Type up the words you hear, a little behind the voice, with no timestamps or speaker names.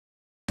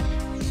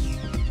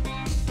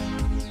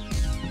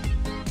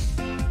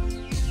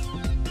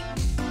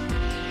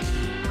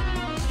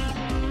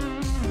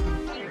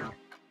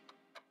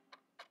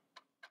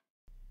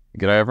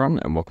G'day everyone,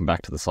 and welcome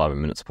back to the Cyber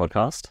Minutes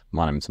podcast.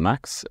 My name is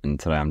Max, and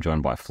today I'm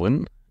joined by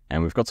Flynn,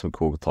 and we've got some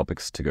cool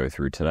topics to go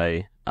through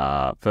today.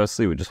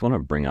 Firstly, we just want to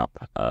bring up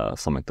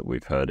something that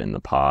we've heard in the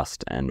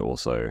past, and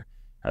also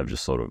have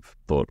just sort of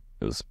thought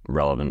it was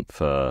relevant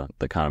for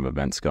the kind of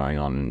events going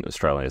on in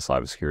Australia's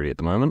cybersecurity at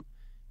the moment,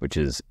 which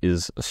is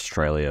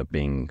Australia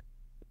being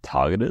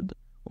targeted,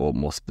 or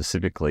more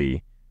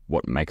specifically,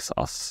 what makes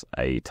us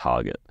a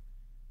target?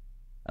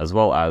 As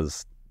well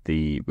as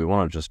we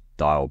want to just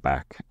dial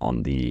back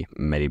on the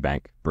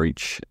Medibank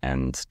breach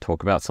and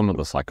talk about some of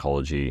the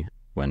psychology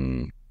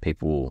when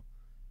people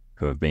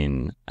who have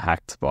been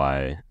hacked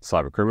by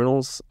cyber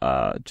criminals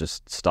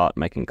just start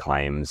making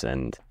claims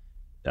and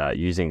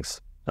using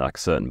like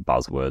certain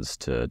buzzwords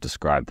to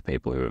describe the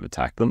people who have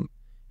attacked them,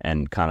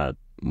 and kind of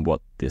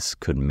what this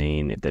could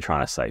mean if they're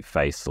trying to save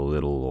face a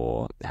little,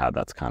 or how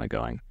that's kind of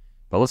going.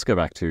 But let's go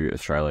back to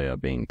Australia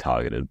being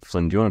targeted.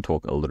 Flynn, do you want to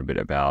talk a little bit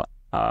about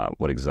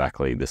what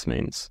exactly this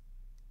means?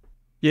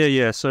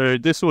 Yeah. So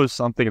this was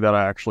something that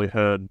I actually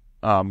heard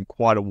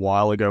quite a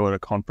while ago at a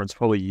conference,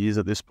 probably years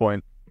at this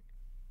point.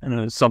 And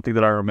it's something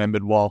that I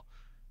remembered while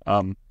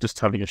just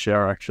having a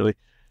shower, actually,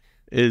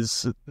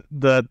 is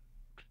that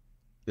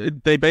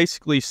they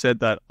basically said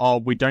that,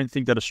 we don't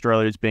think that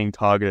Australia is being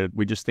targeted.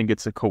 We just think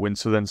it's a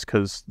coincidence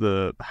because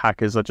the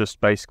hackers are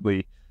just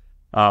basically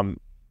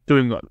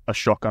doing a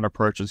shotgun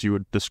approach, as you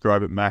would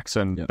describe it, Max,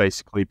 and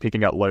basically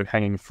picking up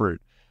low-hanging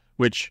fruit,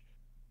 which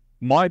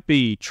might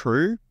be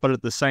true, but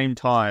at the same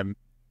time,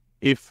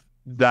 if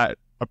that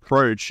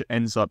approach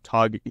ends up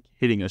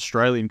hitting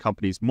Australian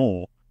companies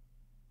more,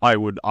 I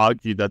would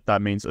argue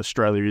that means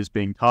Australia is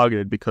being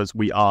targeted because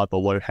we are the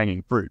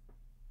low-hanging fruit.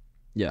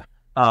 Yeah.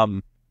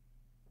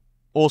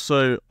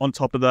 Also, on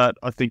top of that,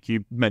 I think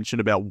you mentioned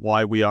about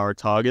why we are a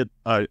target.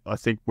 I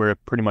think we're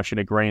pretty much in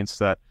agreement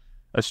that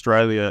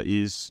Australia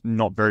is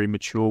not very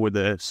mature with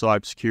their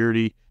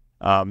cybersecurity.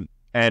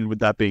 And with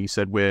that being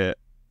said, we're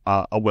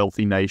a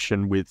wealthy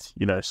nation with,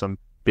 some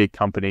big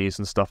companies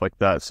and stuff like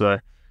that. So,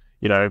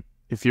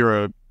 if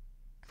you're a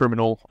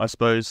criminal, I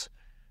suppose,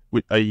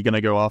 are you going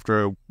to go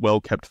after a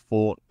well-kept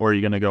fort, or are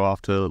you going to go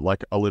after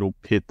like a little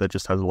pit that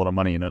just has a lot of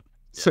money in it?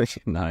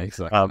 No,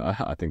 exactly.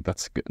 I think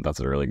that's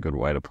a really good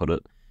way to put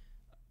it.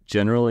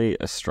 Generally,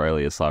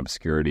 Australia's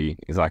cybersecurity,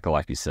 exactly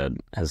like you said,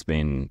 has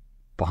been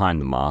behind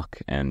the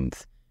mark, and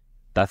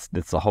that's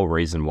the whole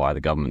reason why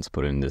the government's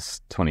put in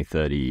this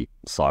 2030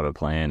 cyber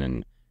plan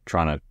and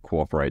trying to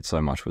cooperate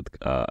so much with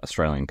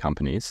Australian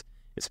companies.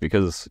 It's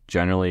because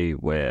generally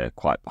we're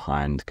quite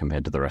behind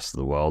compared to the rest of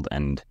the world,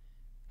 and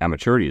our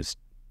maturity is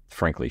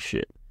frankly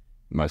shit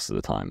most of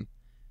the time.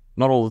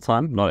 Not all the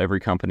time, not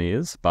every company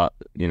is, but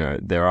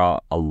there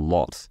are a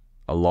lot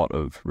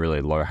of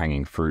really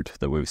low-hanging fruit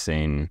that we've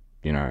seen.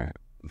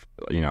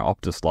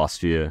 Optus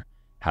last year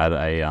had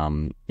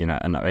an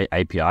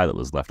API that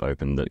was left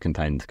open that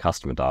contained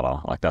customer data.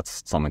 Like,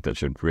 that's something that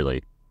should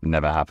really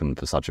never happen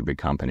for such a big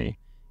company.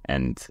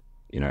 And,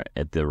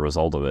 the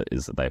result of it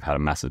is that they've had a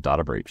massive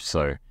data breach.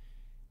 So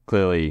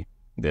clearly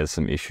there's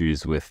some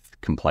issues with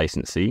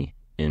complacency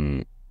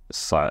in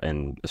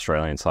Australian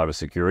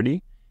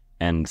cybersecurity.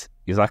 And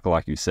exactly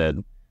like you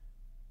said,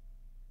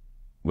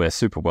 we're a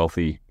super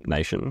wealthy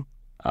nation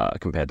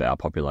compared to our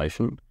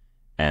population.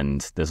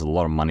 And there's a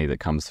lot of money that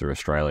comes through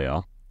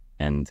Australia,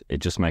 and it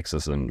just makes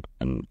us an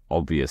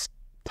obvious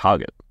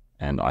target.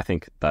 And I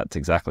think that's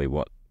exactly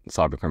what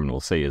cyber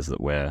criminals see, is that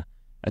we're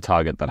a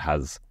target that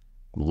has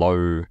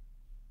low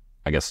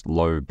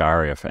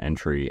barrier for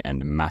entry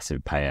and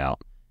massive payout.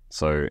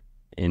 So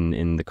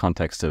in the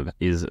context of,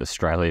 is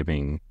Australia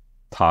being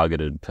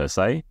targeted per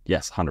se?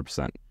 Yes,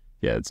 100%.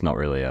 Yeah, it's not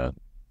really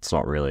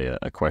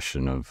a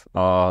question of,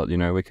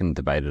 we can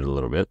debate it a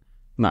little bit.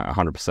 No,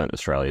 100%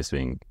 Australia is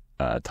being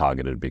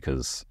targeted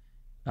because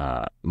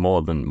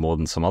more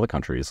than some other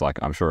countries. Like,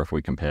 I'm sure if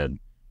we compared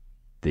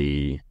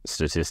the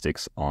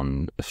statistics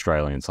on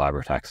Australian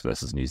cyber attacks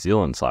versus New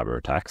Zealand cyber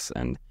attacks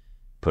and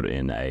put it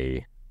in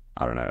a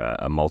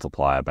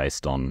multiplier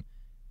based on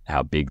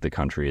how big the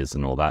country is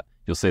and all that,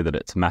 you'll see that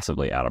it's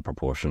massively out of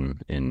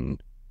proportion in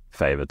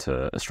favour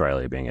to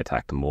Australia being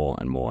attacked more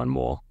and more and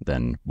more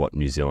than what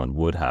New Zealand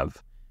would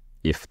have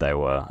if they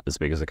were as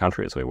big as a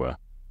country as we were.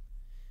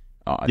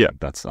 I think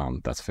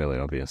that's fairly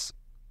obvious.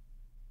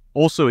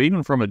 Also,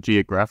 even from a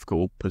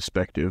geographical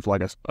perspective,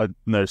 like I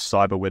know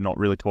cyber, we're not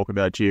really talking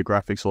about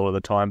geographics a lot of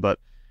the time, but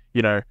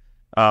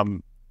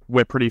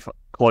we're pretty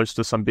close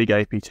to some big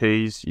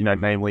APTs,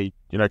 namely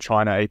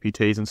China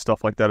APTs and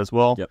stuff like that as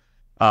well. Yep.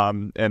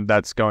 And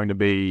that's going to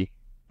be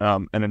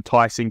an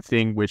enticing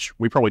thing, which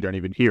we probably don't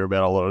even hear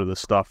about a lot of the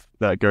stuff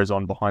that goes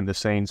on behind the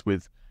scenes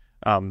with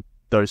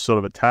those sort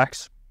of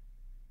attacks.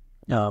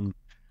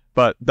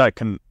 But that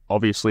can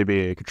obviously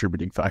be a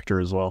contributing factor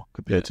as well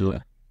compared to,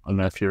 I don't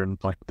know if you're in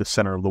like the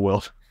center of the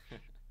world.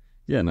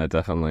 Yeah, no,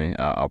 definitely.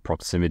 Our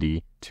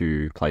proximity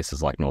to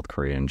places like North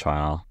Korea and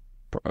China,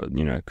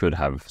 could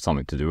have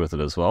something to do with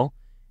it as well.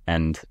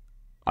 And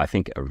I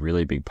think a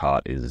really big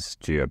part is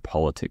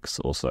geopolitics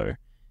also.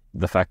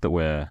 The fact that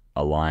we're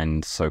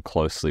aligned so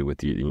closely with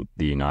the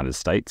United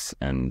States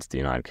and the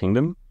United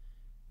Kingdom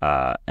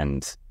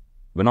and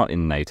we're not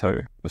in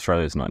NATO.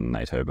 Australia's not in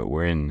NATO, but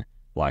we're in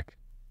like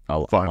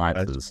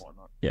alliances.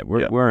 Yeah,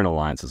 we're in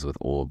alliances with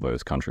all of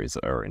those countries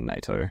that are in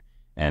NATO,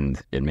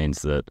 and it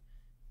means that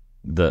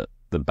the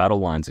battle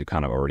lines have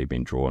kind of already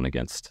been drawn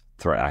against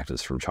threat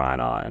actors from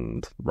China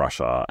and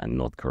Russia and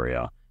North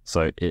Korea.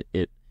 So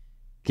it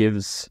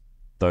gives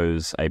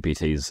those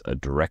APTs a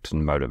direct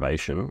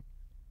motivation,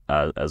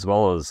 as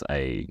well as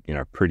a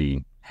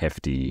pretty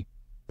hefty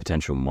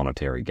potential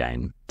monetary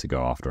gain to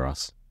go after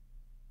us.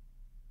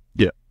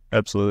 Yeah,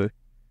 absolutely.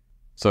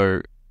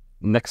 So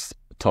next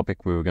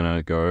topic we were going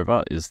to go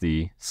over is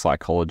the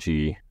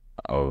psychology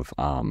of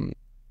kind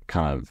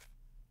of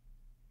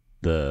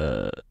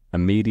the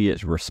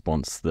immediate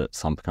response that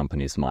some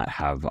companies might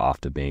have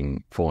after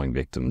falling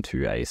victim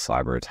to a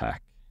cyber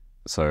attack.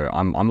 So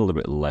I'm a little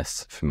bit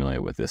less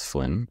familiar with this,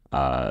 Flynn.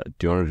 Do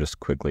you want to just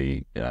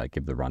quickly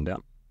give the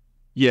rundown?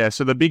 Yeah,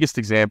 so the biggest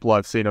example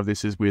I've seen of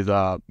this is with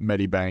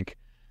Medibank.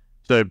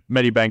 So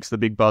Medibank's the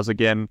big buzz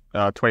again.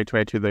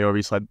 2022, they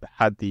obviously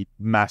had the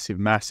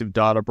massive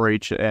data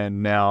breach,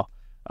 and now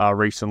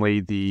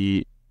recently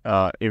the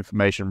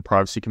Information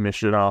Privacy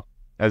Commissioner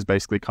has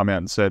basically come out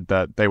and said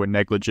that they were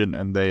negligent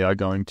and they are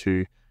going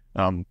to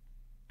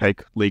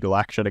take legal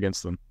action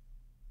against them.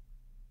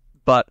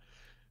 But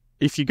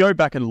if you go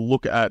back and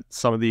look at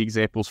some of the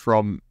examples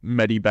from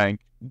Medibank,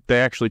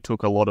 they actually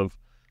took a lot of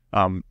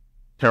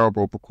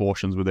terrible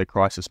precautions with their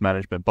crisis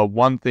management. But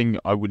one thing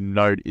I would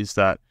note is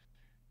that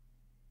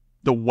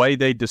the way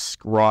they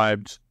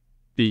described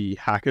the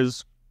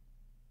hackers,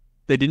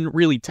 they didn't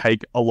really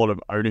take a lot of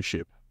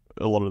ownership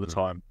a lot of the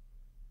time.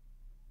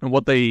 And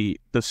what they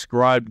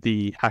described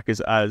the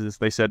hackers as is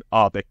they said,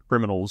 they're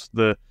criminals.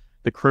 The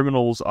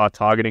criminals are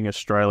targeting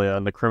Australia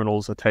and the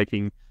criminals are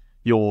taking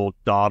your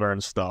data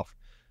and stuff.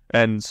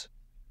 And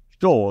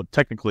sure,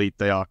 technically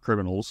they are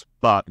criminals,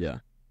 but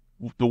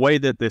the way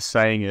that they're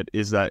saying it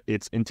is that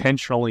it's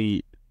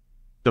intentionally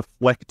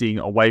deflecting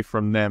away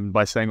from them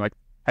by saying like,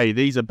 hey,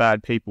 these are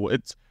bad people.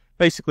 It's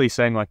basically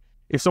saying like,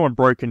 if someone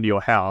broke into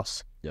your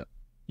house,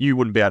 you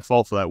wouldn't be at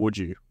fault for that, would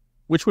you?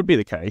 Which would be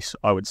the case,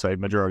 I would say,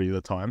 majority of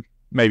the time.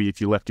 Maybe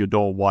if you left your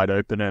door wide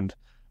open and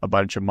a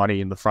bunch of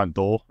money in the front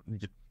door,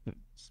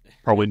 it's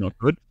probably not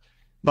good.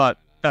 But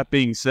that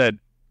being said,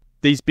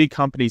 these big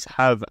companies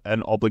have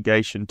an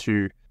obligation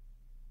to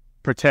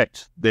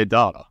protect their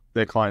data,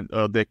 their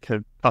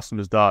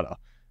customers' data,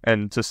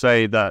 and to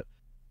say that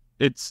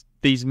it's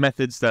these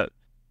methods that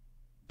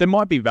they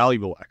might be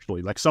valuable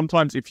actually. Like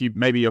sometimes if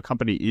maybe your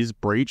company is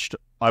breached,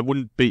 I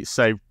wouldn't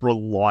say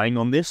relying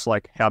on this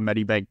like how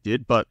Medibank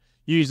did, but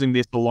using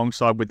this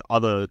alongside with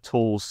other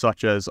tools,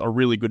 such as a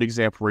really good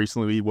example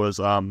recently was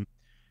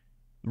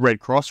Red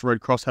Cross.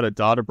 Red Cross had a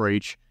data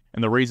breach,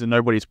 and the reason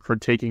nobody's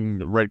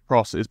critiquing Red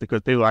Cross is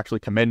because people are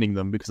actually commending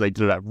them because they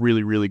did a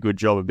really, really good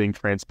job of being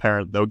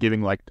transparent. They were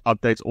giving like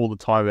updates all the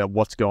time about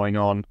what's going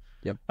on.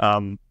 Yep.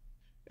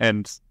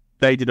 And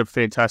they did a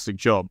fantastic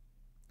job.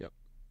 Yep.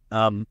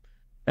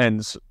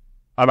 And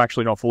I'm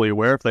actually not fully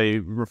aware if they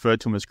referred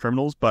to them as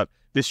criminals, but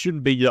this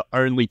shouldn't be your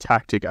only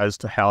tactic as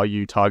to how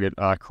you target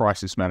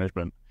crisis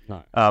management.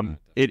 No.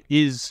 It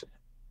is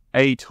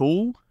a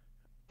tool,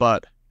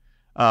 but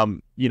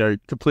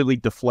completely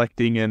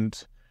deflecting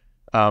and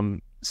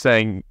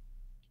saying,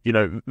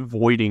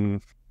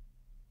 voiding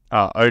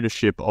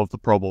ownership of the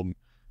problem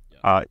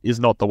is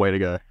not the way to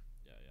go.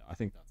 Yeah, I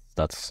think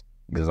that's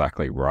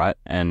exactly right.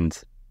 And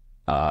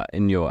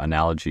in your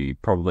analogy,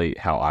 probably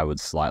how I would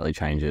slightly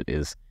change it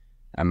is,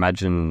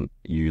 imagine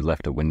you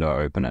left a window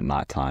open at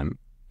nighttime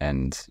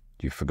and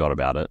you forgot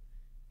about it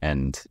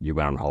and you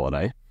went on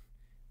holiday.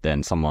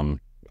 Then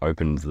someone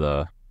opened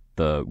the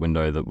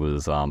window that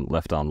was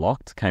left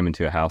unlocked, came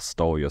into your house,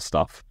 stole your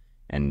stuff,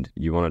 and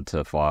you wanted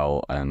to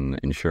file an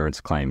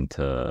insurance claim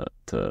to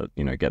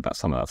get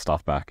some of that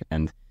stuff back.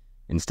 And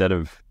instead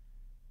of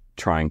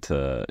trying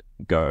to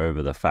go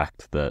over the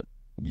fact that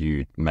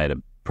you made a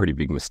pretty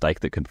big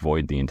mistake that could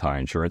void the entire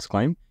insurance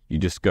claim, you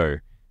just go,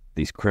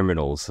 these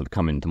criminals have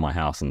come into my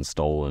house and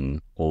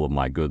stolen all of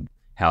my good.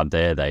 How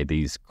dare they,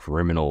 these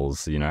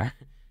criminals,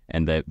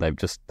 And they've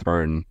just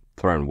thrown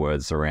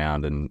words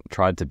around and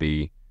tried to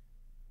be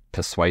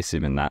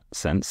persuasive in that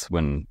sense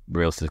when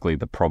realistically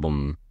the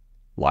problem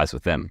lies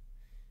with them.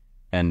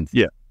 And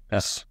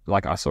that's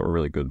like, I saw a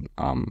really good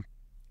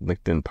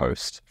LinkedIn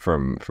post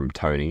from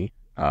Tony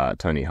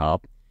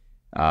Harp,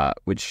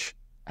 which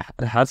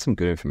had some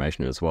good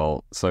information as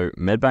well. So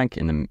Medibank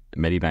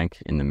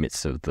in the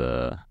midst of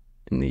the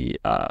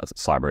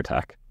cyber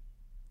attack,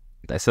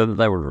 they said that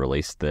they would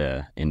release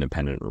their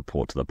independent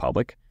report to the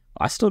public.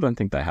 I still don't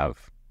think they have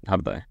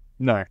they?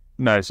 No.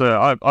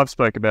 So I've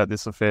spoke about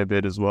this a fair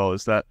bit as well,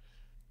 is that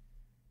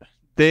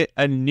their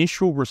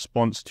initial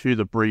response to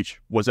the breach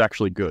was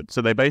actually good.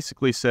 So they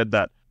basically said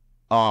that,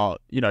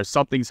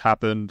 something's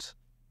happened,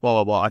 blah,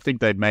 blah, blah. I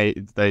think they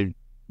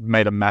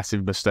made a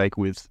massive mistake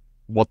with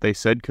what they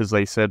said, because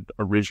they said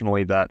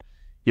originally that,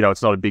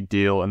 it's not a big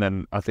deal. And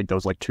then I think there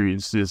was like 2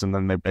 instances, and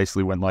then they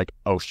basically went like,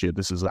 oh shit,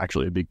 this is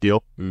actually a big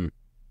deal. Mm.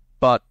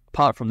 But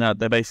apart from that,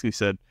 they basically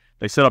said,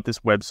 they set up this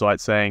website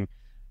saying,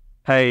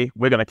 hey,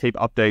 we're going to keep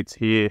updates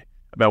here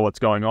about what's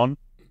going on.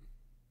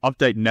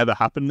 Update never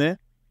happened there.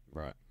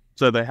 Right.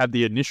 So they had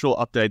the initial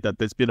update that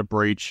there's been a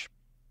breach.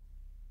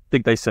 I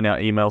think they sent out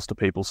emails to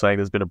people saying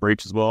there's been a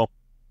breach as well.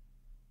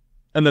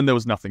 And then there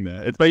was nothing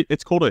there.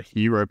 It's called a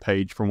hero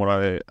page from what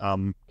I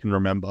can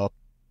remember.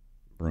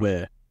 Right.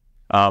 Where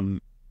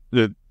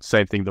the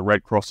same thing, the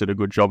Red Cross did a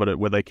good job at it,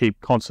 where they keep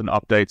constant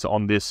updates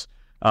on this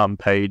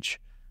page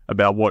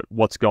about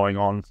what's going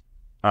on.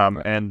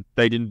 Right. And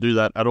they didn't do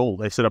that at all.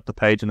 They set up the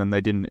page and then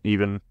they didn't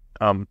even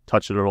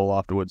touch it at all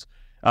afterwards.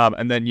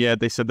 And then,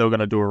 they said they were going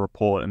to do a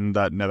report, and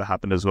that never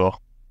happened as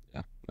well.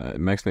 Yeah.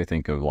 It makes me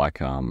think of I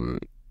don't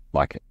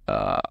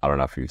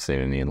know if you've seen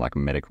any like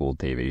medical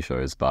TV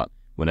shows, but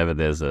whenever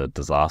there's a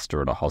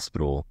disaster at a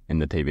hospital in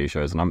the TV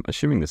shows, and I'm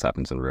assuming this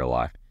happens in real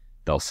life,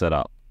 they'll set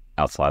up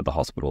outside the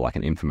hospital like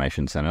an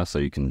information center so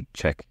you can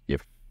check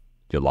if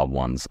your loved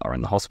ones are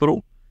in the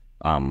hospital,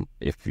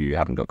 if you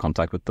haven't got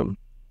contact with them.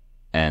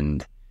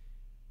 And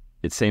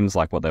it seems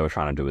like what they were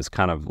trying to do is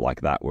kind of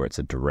like that, where it's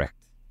a direct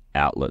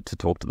outlet to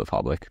talk to the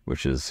public,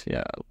 which is,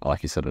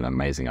 like you said, an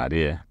amazing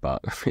idea.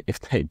 But if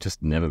they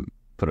just never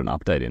put an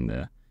update in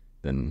there,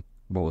 then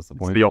what was the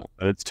point?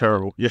 It's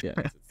terrible. Yeah.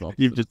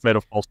 You've just made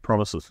a false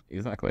promises.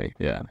 Exactly.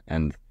 Yeah.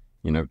 And,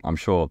 I'm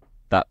sure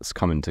that's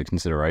come into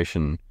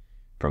consideration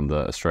from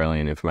the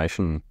Australian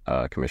Information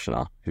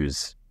Commissioner,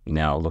 who's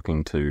now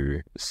looking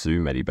to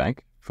sue Medibank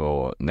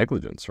for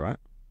negligence, right?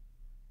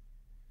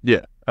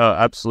 Yeah,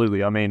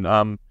 absolutely. I mean,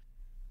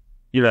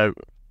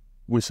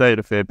 we say it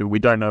a fair bit. We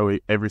don't know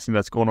everything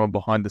that's going on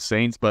behind the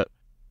scenes, but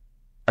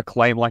a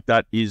claim like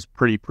that is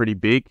pretty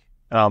big.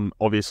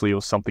 Obviously, it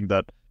was something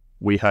that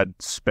we had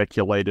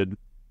speculated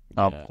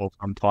for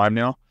some time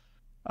now.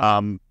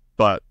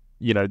 But,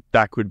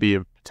 that could be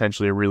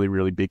potentially a really,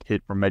 really big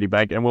hit from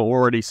Medibank. And we're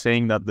already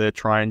seeing that they're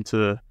trying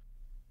to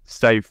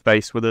save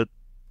face with it.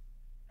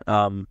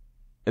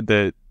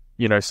 They're,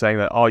 saying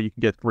that, you can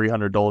get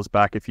 $300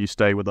 back if you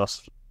stay with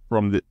us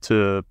from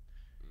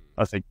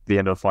I think, the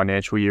end of the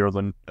financial year or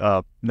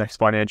the next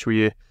financial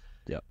year.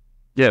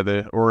 Yeah,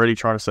 they're already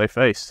trying to save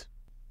face.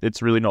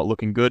 It's really not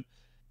looking good.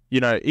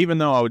 Even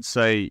though I would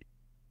say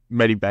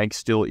Medibank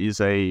still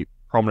is a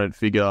prominent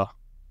figure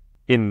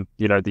in,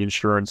 the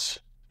insurance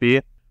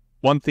sphere,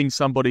 one thing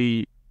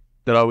somebody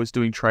that I was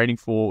doing training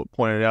for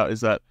pointed out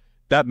is that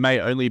may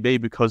only be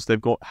because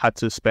they've had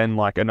to spend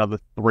like another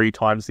 3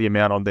 times the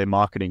amount on their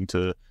marketing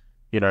to,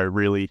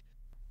 really,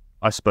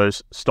 I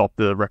suppose, stop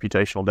the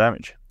reputational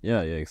damage.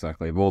 Yeah,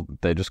 exactly. Well,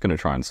 they're just going to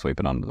try and sweep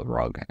it under the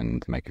rug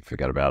and make you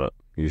forget about it.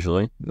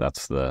 Usually,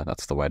 that's the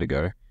way to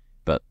go.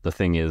 But the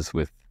thing is,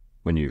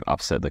 when you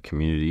upset the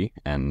community,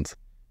 and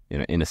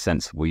in a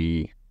sense,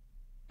 we,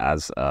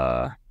 as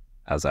our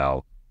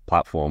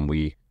platform,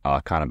 we are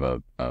kind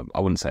of I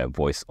wouldn't say a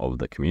voice of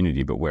the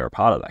community, but we're a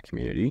part of that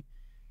community.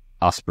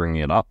 Us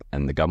bringing it up,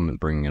 and the government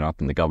bringing it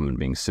up, and the government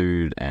being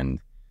sued, and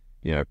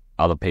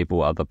other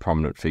people, other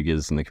prominent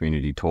figures in the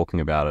community talking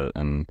about it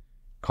and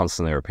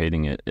constantly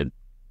repeating it, it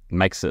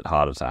makes it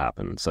harder to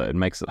happen. So it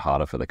makes it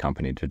harder for the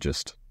company to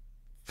just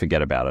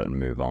forget about it and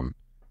move on,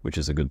 which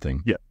is a good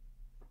thing.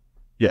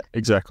 Yeah,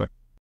 exactly.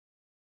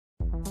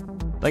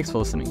 Thanks for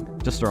listening.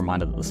 Just a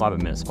reminder that the Cyber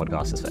Minutes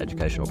podcast is for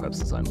educational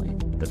purposes only.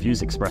 The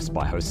views expressed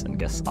by hosts and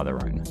guests are their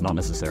own, not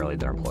necessarily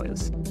their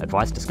employers.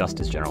 Advice discussed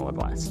is general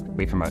advice.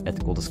 We promote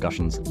ethical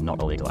discussions,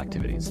 not illegal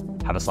activities.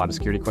 Have a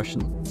cybersecurity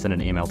question? Send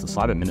an email to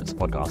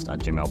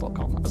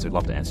cyberminutespodcast@gmail.com, as we'd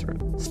love to answer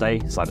it. Stay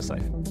cyber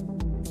safe.